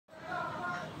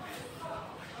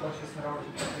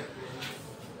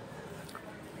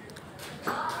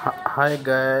Hi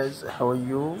guys, how are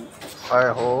you? I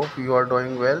hope you are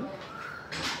doing well.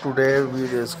 Today we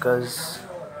discuss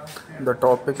the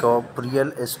topic of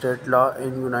real estate law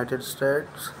in United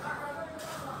States.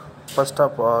 First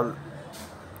of all,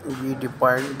 we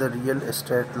define the real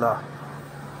estate law.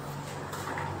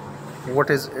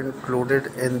 What is included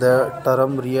in the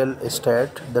term real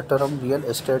estate? The term real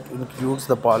estate includes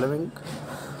the following: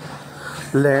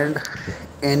 land,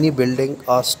 any building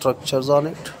or structures on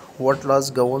it. What laws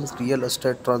governs real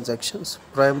estate transactions?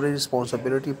 Primary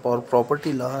responsibility for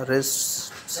property law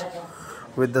rests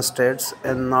with the states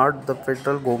and not the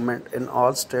federal government. In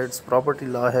all states, property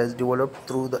law has developed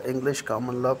through the English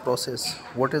common law process.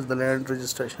 What is the land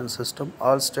registration system?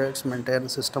 All states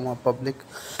maintain a system of public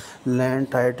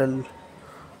land title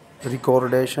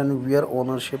recordation where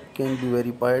ownership can be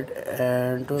verified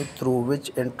and through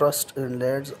which interest in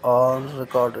lands are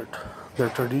recorded. The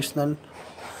traditional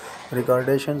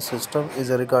recordation system is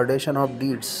a recordation of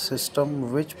deeds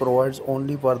system which provides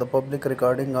only for the public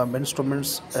recording of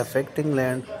instruments affecting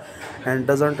land and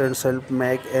doesn't itself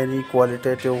make any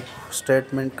qualitative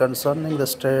statement concerning the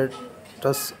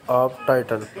status of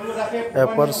title. A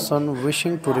person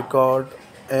wishing to record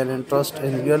an interest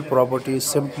in real property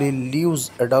simply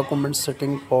leaves a document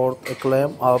setting forth a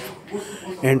claim of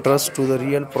interest to the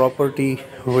real property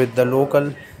with the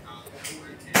local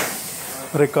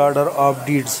recorder of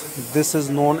deeds. This is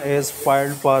known as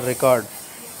filed for record,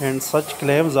 and such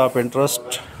claims of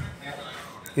interest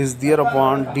is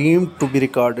thereupon deemed to be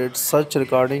recorded. Such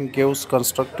recording gives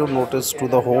constructive notice to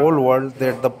the whole world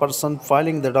that the person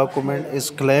filing the document is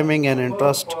claiming an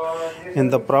interest in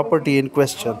the property in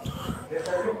question.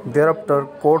 Thereafter,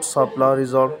 courts of law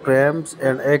resolve claims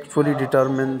and actually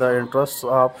determine the interests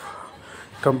of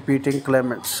competing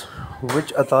claimants.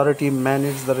 Which authority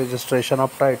manages the registration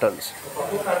of titles?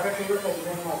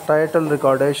 Title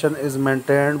recordation is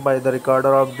maintained by the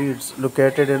recorder of deeds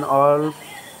located in all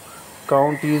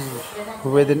counties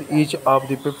within each of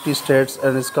the 50 states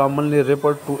and is commonly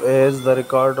referred to as the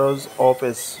recorder's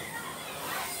office.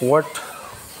 What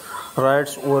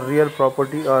rights over real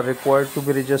property are required to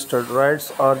be registered?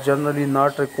 Rights are generally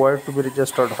not required to be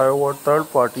registered. However,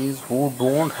 third parties who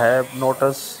don't have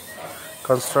notice,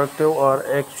 constructive or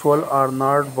actual, are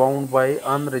not bound by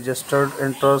unregistered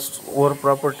interests over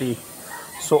property.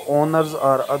 So owners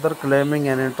or other claiming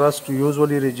an interest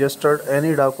usually registered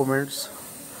any documents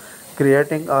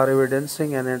creating or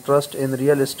evidencing an interest in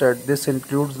real estate. This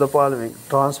includes the following: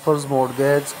 transfers,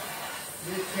 mortgage,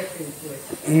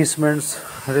 easements,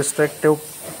 restrictive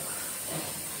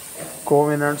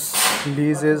covenants,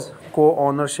 leases,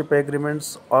 co-ownership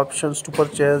agreements, options to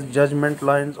purchase, judgment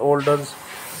lines, orders,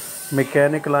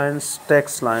 mechanic lines,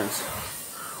 tax lines.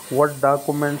 What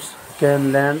documents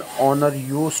can landowner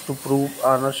use to prove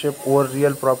ownership over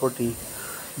real property?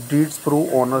 Deeds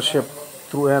prove ownership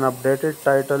through an updated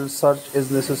title search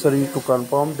is necessary to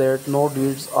confirm that no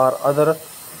deeds or other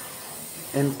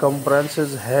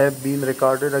encumbrances have been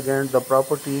recorded against the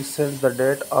property since the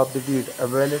date of the deed. A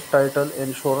valid title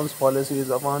insurance policy is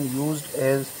often used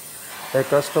as a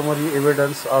customary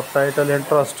evidence of title and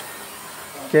trust.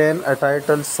 Can a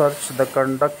title search the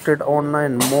conducted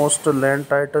online? Most land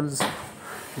titles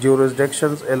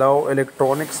jurisdictions allow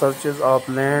electronic searches of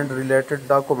land related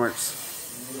documents.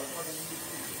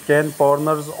 Can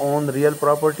foreigners own real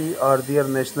property? Are there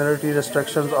nationality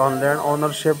restrictions on land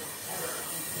ownership?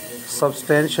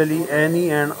 Substantially any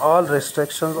and all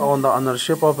restrictions on the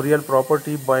ownership of real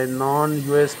property by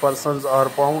non-US persons are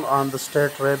found on the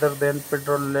state rather than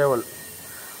federal level.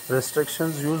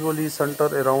 Restrictions usually center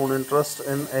around interest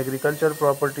in agriculture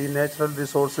property, natural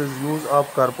resources, use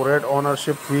of corporate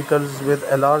ownership, vehicles with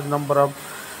a large number of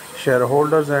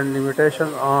shareholders, and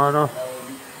limitations on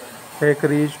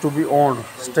acreage to be owned.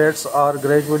 States are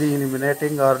gradually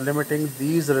eliminating or limiting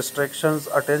these restrictions.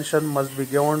 Attention must be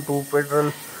given to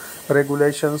federal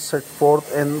regulations set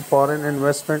forth in Foreign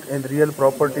Investment in Real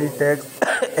Property Tax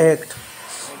Act.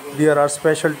 There are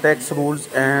special tax rules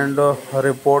and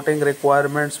reporting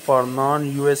requirements for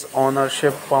non-US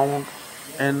ownership found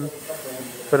in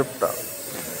FIRPTA.